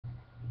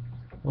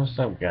What's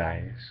up,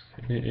 guys?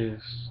 It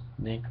is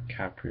Nick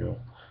Caprio.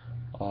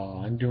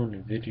 I'm doing a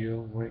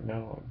video right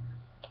now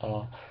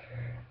uh,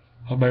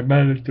 on my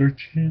Madden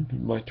 13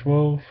 and my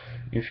 12.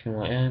 If you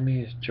want anime,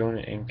 it's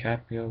Jonah and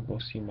Caprio. Go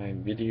see my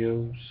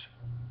videos.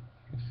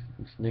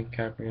 It's Nick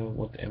Caprio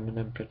with the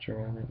Eminem picture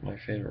on it, my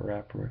favorite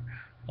rapper.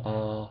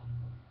 I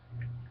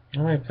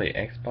might play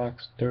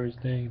Xbox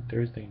Thursday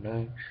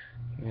night,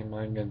 and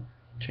I'm gonna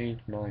change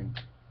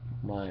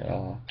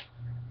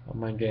I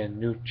might get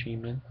new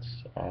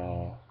achievements.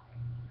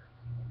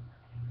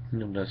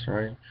 That's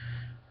right.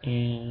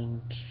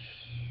 And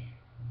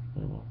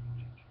oh,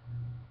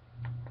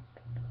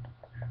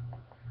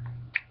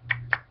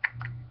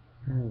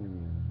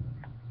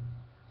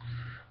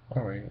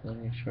 alright, let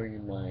me show you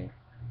my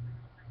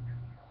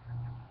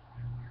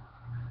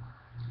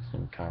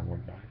some time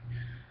went by.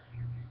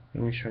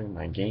 Let me show you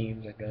my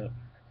games I got.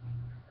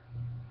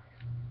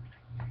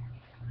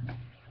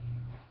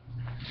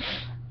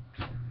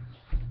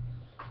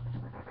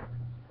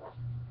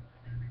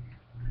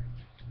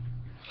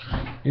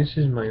 This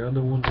is my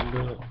other one I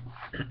got.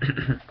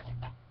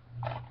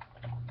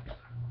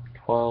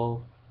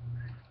 12.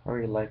 I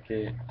really like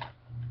it.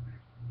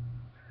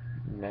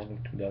 Madden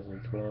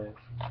 2012.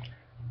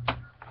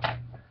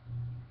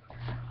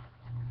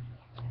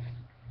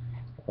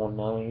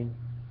 09.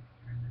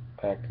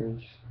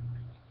 Packers.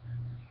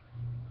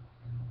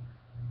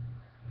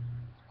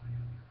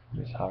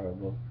 It's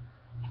horrible.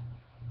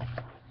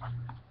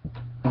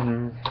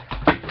 I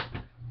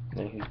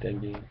hate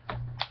that game.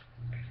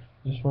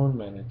 This one,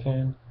 Madden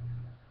 10.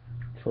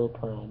 Troy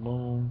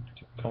Moon,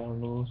 the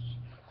Cardinals.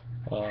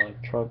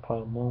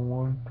 Troy Moon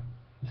one.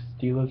 The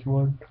Steelers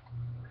one.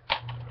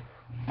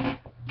 I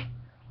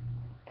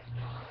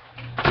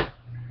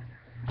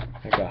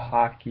got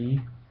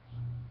hockey.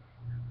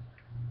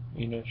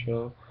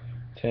 Show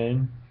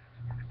 10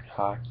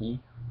 hockey.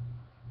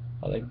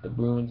 I like the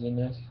Bruins in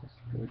this. It's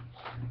good.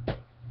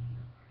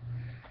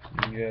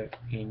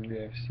 In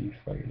UFC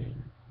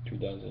fighting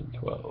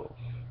 2012.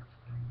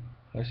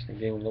 That's the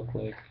game look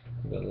like.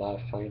 Got a lot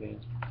of fighting.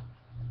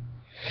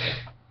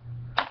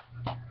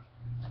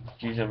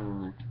 These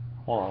hold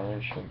on, let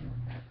me show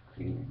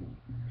you.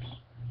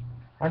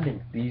 I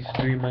think these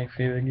three are my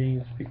favorite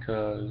games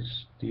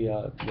because they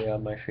are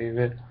my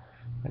favorite.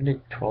 I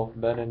think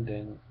 12 better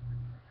than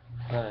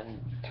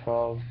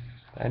 12.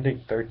 I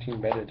think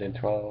 13 better than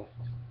 12.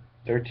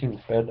 13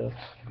 is better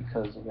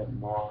because they got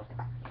more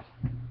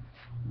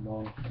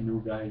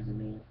new guys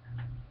in it.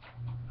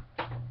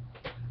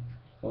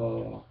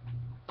 Also,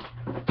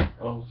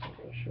 I'll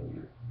show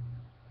you.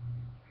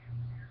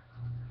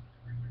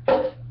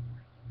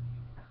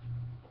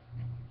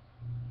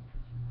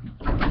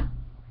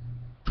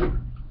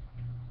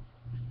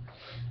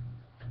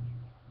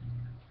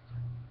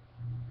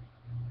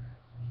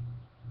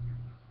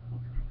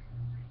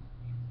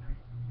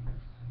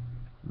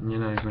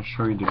 And I'm gonna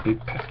show you the big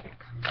pack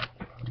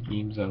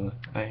games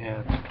I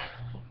have.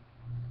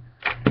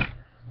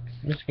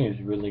 This game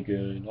is really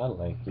good. I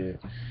like it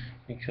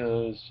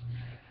because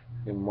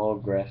the more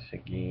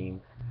aggressive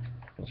game.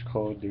 It's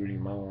Call of Duty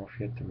Modern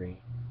Warfare 3.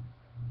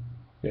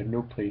 There are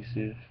new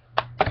places.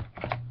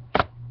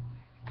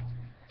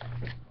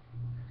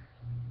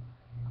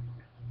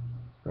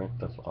 Grand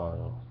Theft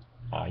Auto.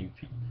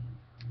 Ivy.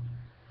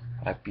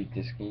 I beat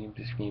this game.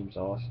 This game's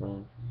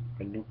awesome.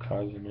 Got new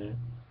cars in it.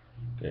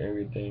 Got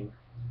everything.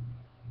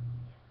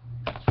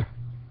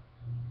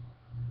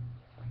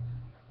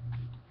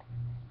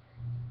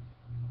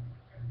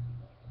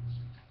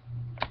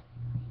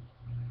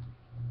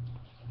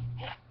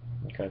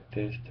 Got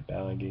this, the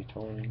Ballet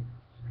Tony.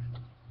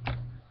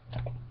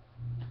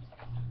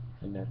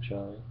 And that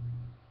Charlie.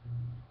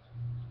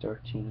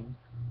 13.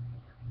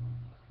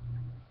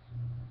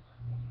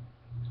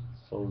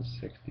 Sold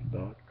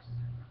 $60.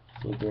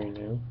 So brand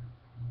new.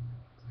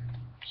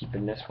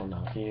 Keeping this one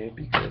out here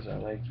because I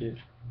like it.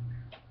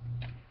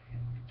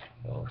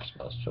 Oh, it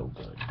smells so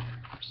good.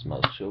 It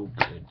smells so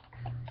good.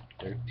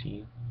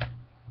 13.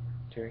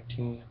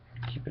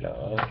 Keep it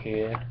out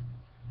here.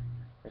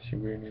 That's a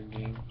brand new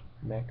game.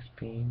 Max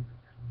Payne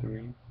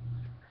 3.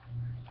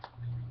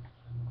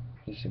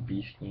 This is a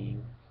beast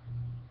game.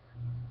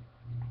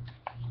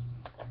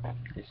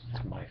 This is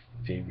my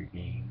favorite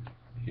game.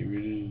 Here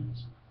it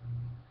is.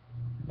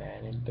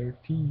 Madden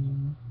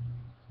 13.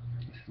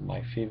 This is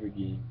my favorite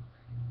game.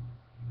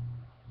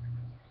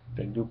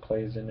 The new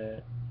players in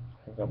it.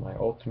 I've got my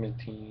ultimate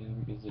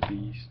team is a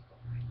beast.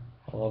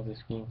 I love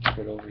this game. Keep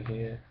it over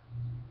here.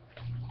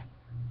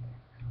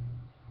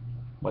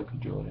 Michael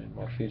Jordan,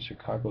 my favorite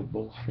Chicago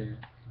Bulls fan.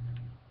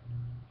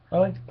 I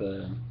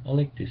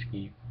like this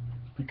game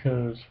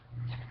because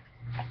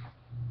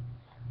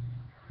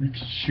you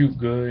can shoot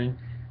good.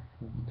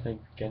 You can play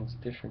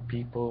against different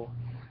people.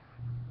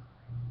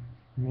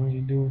 You know what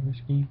you do in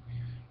this game?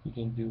 You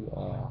can do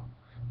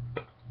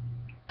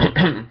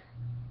you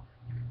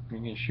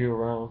can shoot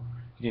around.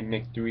 You can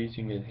make threes.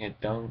 You can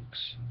hit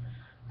dunks.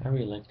 I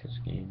really like this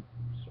game.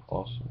 It's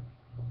awesome.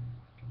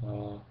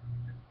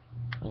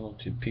 I went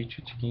to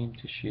Patriots game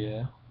this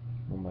year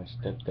with my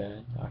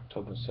stepdad,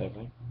 October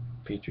 7th.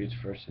 Patriots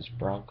versus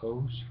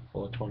Broncos,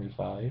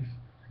 425.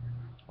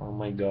 On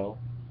my go.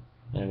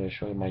 And I'm gonna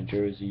show you my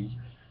jersey.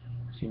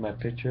 See my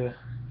picture?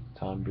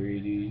 Tom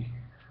Brady.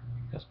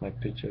 That's my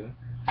picture.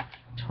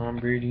 Tom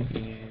Brady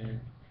and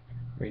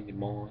Randy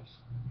Moss.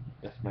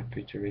 That's my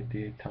picture right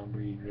there. Tom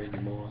Brady, Randy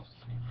Moss.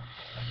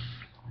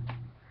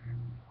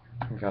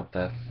 I got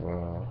that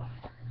for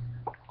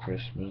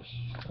Christmas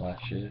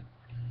last year.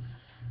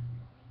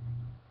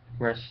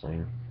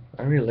 Wrestling.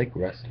 I really like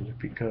wrestling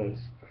because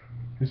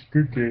it's a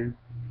good game.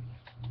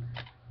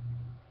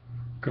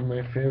 Got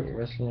my favorite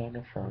wrestler on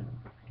the front.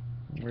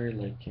 I really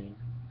like him.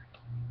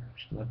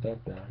 It's not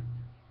that bad.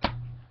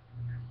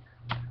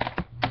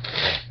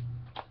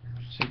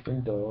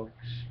 Sleeping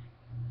Dogs.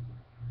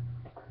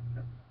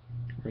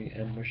 Ray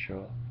Emma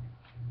Shaw.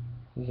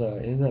 It's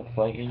a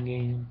fighting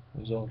game.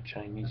 It's all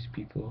Chinese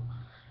people.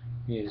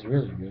 Yeah, it's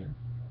really good.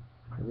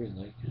 I really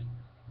like it.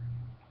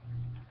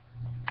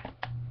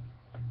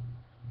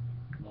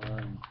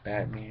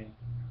 Batman.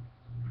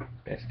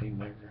 Best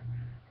game ever.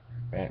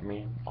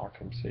 Batman,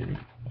 Arkham City.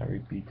 I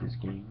repeat this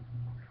game.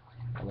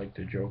 I like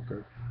the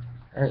Joker.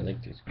 I really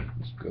like this game.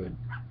 It's good.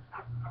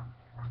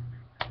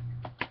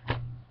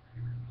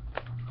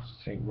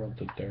 Saint Row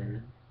the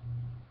Third.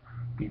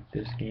 Beat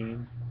this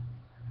game.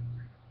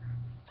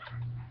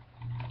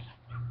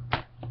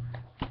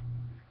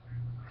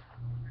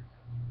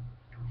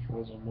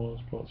 Forza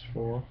Motorsports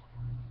 4.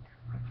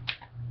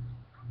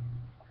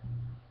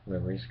 The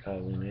race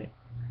cars in it.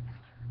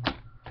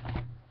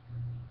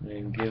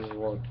 And Gears of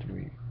War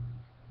 3.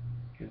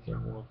 Gears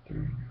of War 3.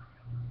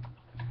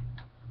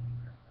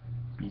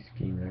 Best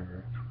game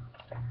ever.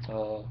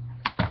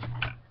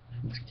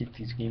 Let's get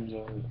these games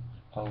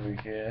over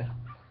here.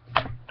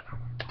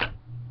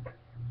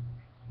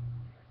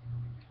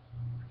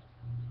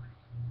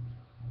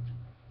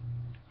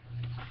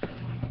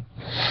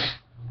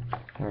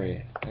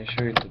 Alright, I'll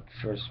show you the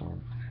first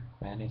one.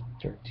 Manic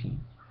 13.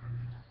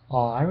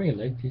 I really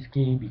like this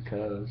game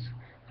because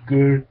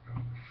good.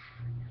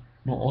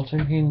 No,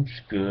 Ultimate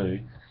Game's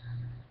good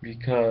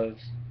because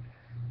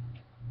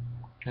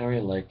I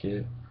really like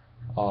it.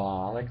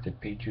 I like the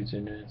Patriots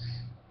in this.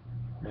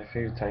 My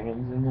favorite tight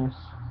ends in this.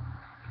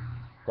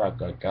 Brock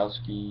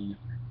Gronkowski,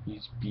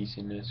 he's beast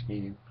in this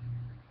game.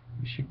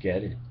 You should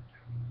get it.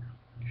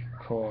 It should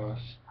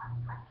cost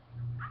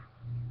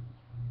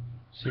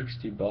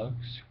 $60.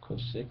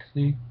 Cost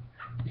 60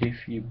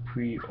 if you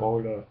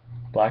pre-order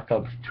Black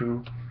Ops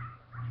 2.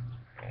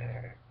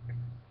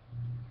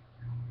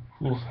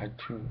 Oof,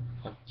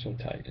 I'm so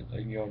tired. I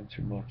yawned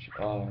too much.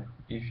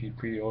 If you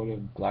pre-order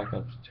Black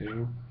Ops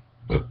 2,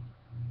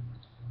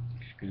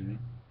 excuse me,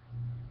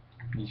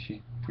 you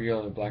should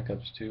pre-order Black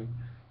Ops 2.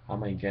 I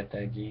might get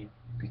that game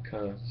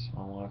because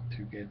I want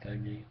to get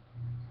that game.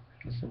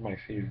 This is my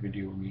favorite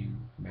video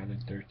game,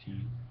 Madden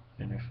 13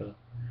 NFL.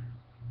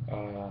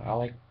 I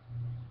like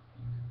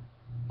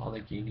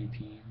any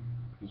team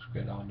who's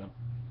good on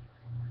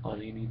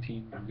any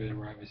team, a good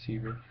wide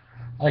receiver.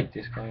 I like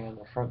this guy on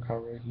the front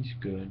cover. He's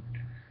good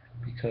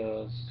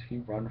because he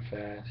run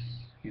fast.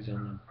 He's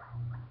on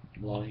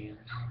the Lions.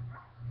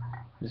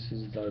 This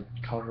is the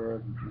cover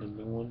of the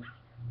new one.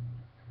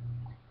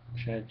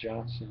 Chad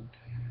Johnson.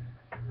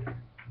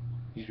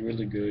 He's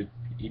really good.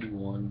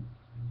 81.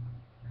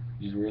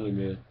 He's really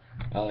good.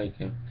 I like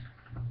him.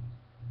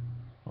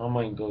 I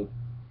might go,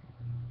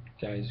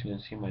 guys. You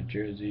can see my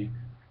jersey.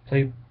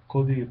 Play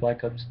Call of Duty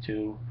Black Ops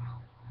 2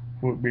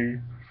 with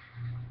me.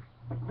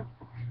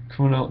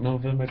 Coming out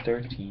November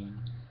 13th.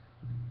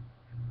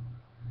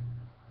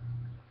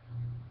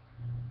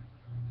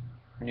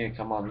 Yeah,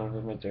 come on,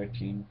 November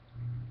 13th.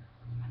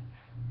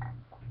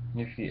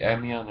 If you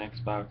add me on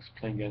Xbox,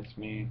 play against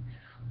me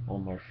or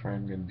my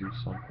friend, gonna do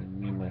something.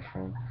 Me and my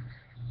friend.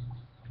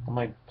 I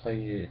might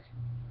play it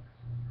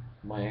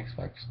my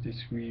Xbox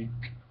this week.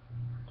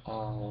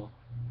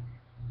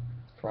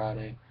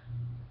 Friday.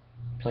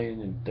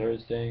 Playing in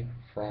Thursday,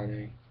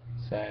 Friday,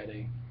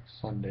 Saturday,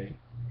 Sunday.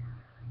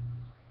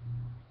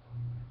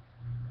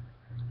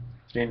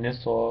 Getting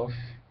this off.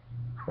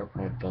 Broke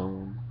my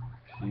thumb.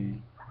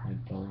 See my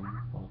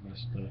thumb all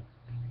messed up.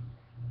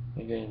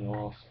 I'm getting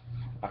off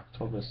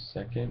October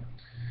 2nd.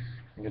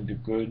 I'm gonna do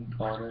good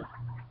on it.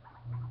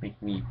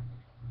 Make me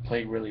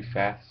play really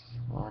fast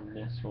on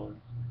this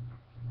one.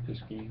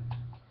 This game.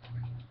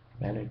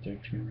 Manic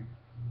 13.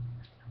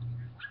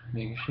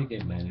 Man, you should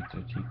get Manic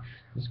 13.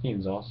 This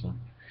game's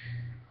awesome.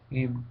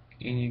 If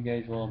any of you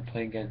guys want to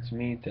play against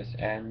me, just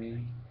add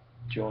me.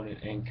 Jordan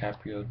and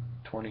Caprio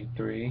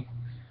 23.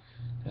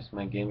 That's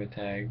my gamer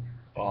tag.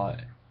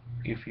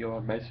 If you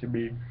are messaging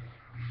me,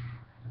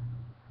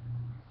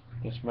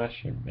 just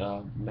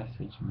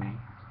message me.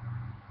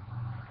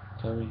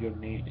 Tell me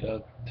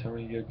your tell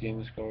me your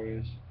game score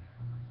is,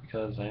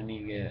 because I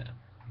need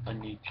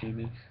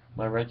cheating.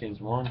 My ranking is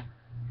 1-7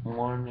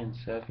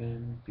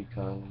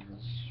 because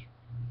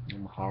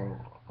I'm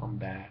horrible. I'm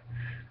bad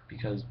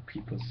because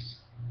people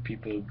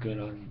good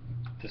on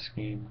this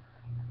game.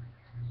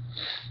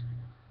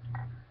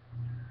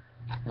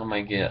 I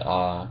might get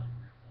a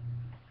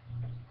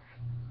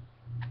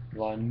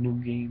lot of new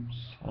games.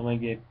 I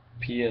might get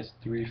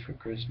PS3 for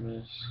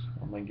Christmas.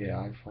 I might get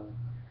iPhone.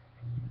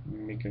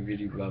 Make a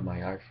video about my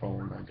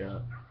iPhone I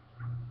got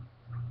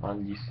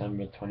on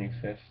December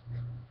 25th.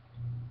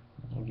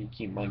 I can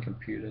keep my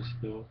computer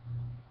still.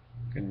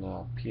 Can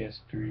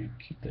PS3,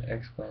 keep the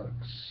Xbox.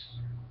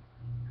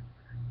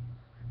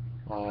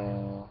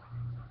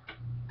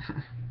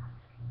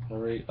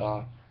 Alright,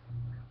 I'm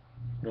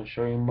gonna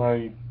show you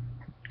my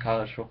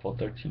college football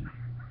 13.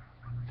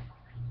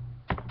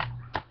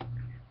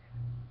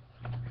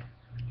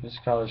 This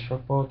college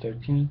football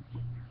 13.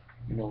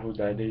 You know who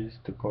that is?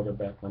 The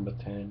quarterback number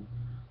 10.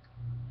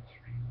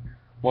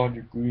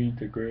 Roger Green,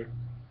 the great.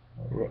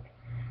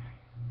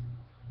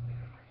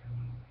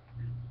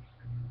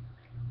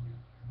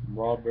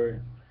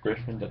 Robert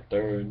Griffin the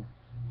third.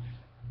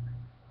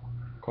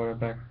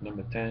 Quarterback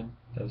number 10.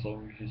 That's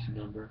always his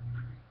number.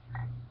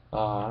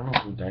 I don't know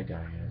who that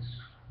guy is.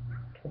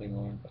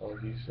 21. Oh,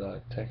 he's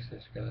a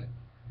Texas guy.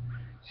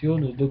 See all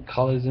the little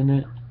colors in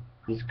it?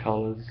 These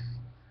colors.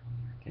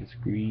 It's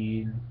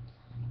green.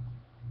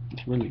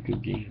 It's a really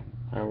good game.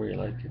 I really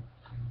like it.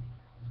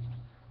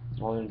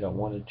 I only got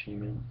one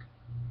achievement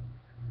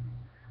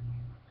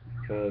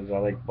because I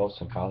like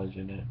Boston College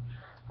in it.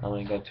 I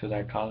only got to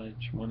that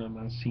college when I'm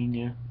a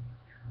senior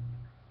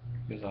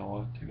because I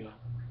want to go.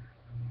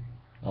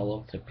 I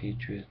love the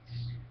Patriots.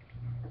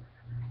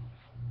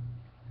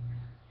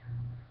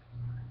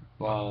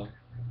 Wow,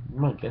 you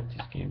might get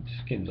this game.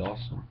 This game's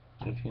awesome.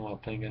 If you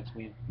want to play against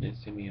me, then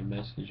send me a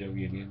message of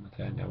your game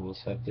attack and I will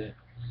accept it.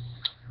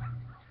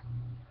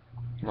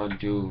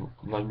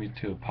 Invite me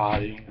to a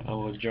party. I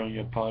will join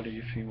your party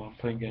if you want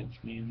to play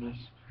against me in this.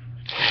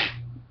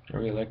 I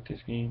really like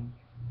this game.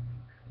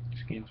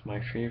 This game's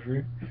my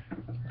favorite.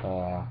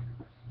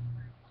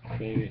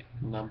 Favorite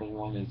number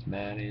 1 is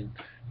Madden.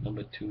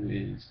 Number 2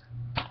 is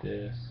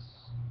this.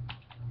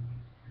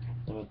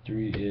 Number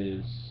 3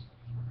 is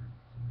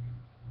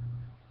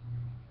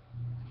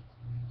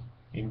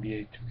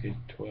NBA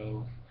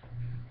 2K12.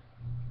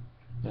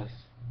 That's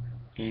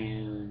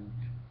in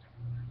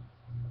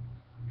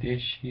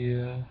this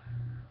year.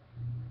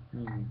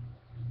 I'm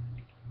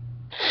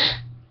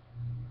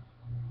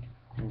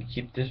gonna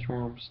keep this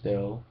room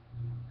still.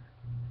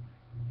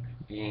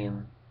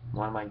 And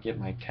when I might get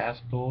my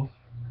cast off,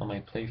 I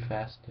might play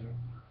faster.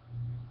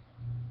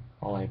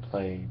 I might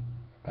play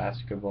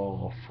basketball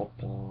or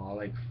football. I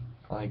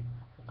like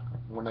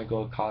when I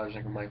go to college,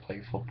 I might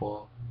play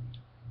football.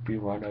 Be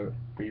wide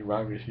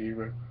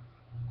receiver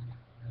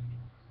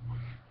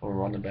or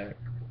running back.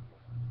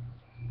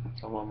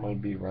 Someone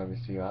might be wide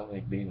receiver. I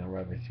like being a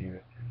wide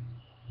receiver.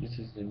 This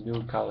is the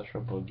new college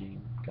football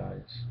game,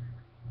 guys.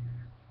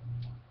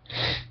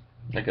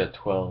 I got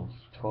 12.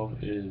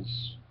 12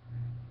 is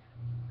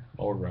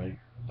alright.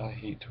 I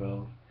hate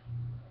 12.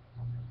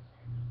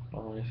 I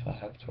don't know if I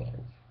have 12.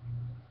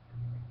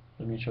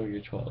 Let me show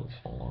you 12.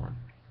 Hold on.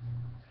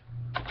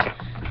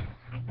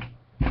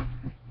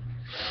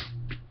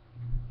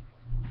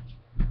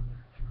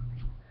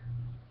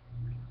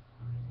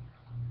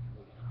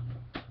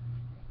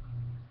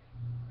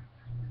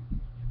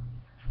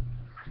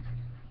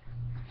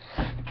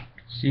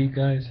 See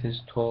guys,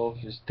 his 12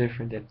 is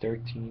different than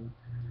 13.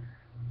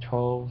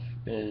 12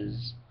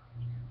 is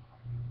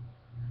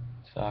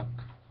suck.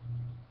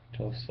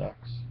 12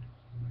 sucks.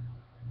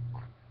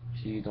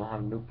 See, you don't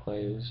have new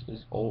players.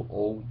 It's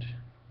old.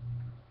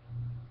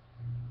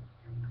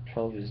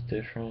 12 is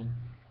different.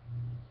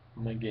 I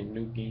might get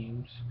new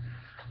games.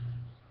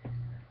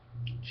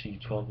 See,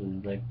 12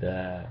 is like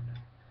that.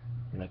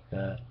 Like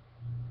that.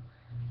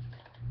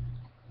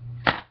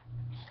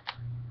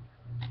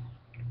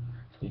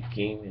 The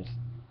game is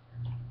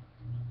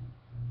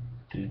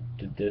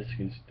the disc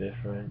is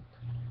different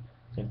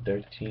than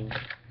 13.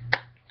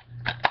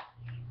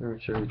 Let me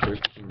show you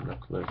 13 real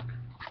quick.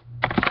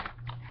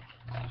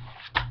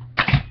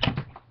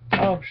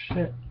 Oh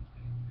shit.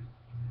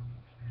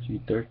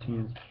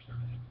 G13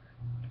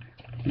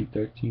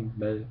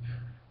 better.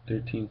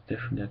 13 is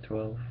different than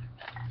 12.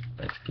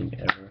 Best game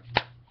ever.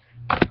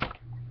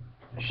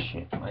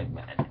 Shit, my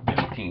man.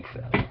 15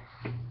 fell.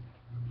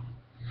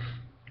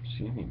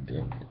 See any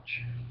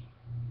damage.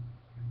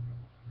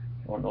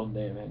 Oh, no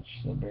damage.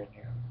 So brand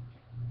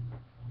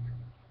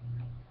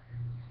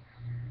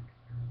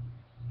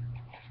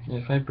new.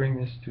 If I bring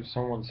this to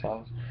someone's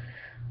house,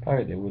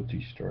 probably they would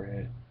destroy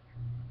it.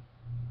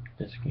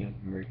 This game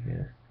right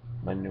here.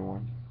 My new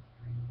one.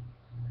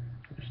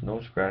 There's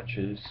no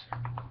scratches.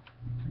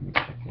 Let me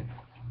check it.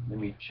 Let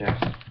me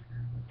check.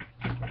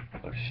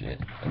 Oh shit,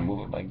 I'm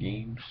moving my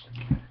games.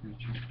 Let me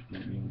check if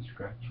there's any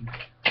scratches.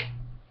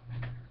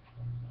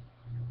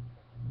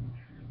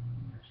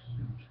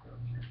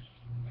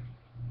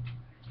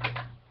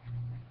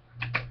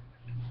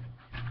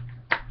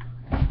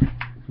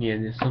 Yeah,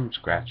 there's some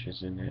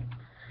scratches in it.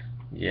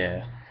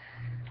 Yeah.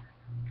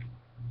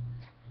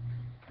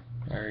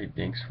 Alright,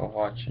 thanks for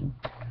watching.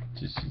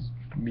 This is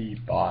me,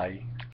 bye.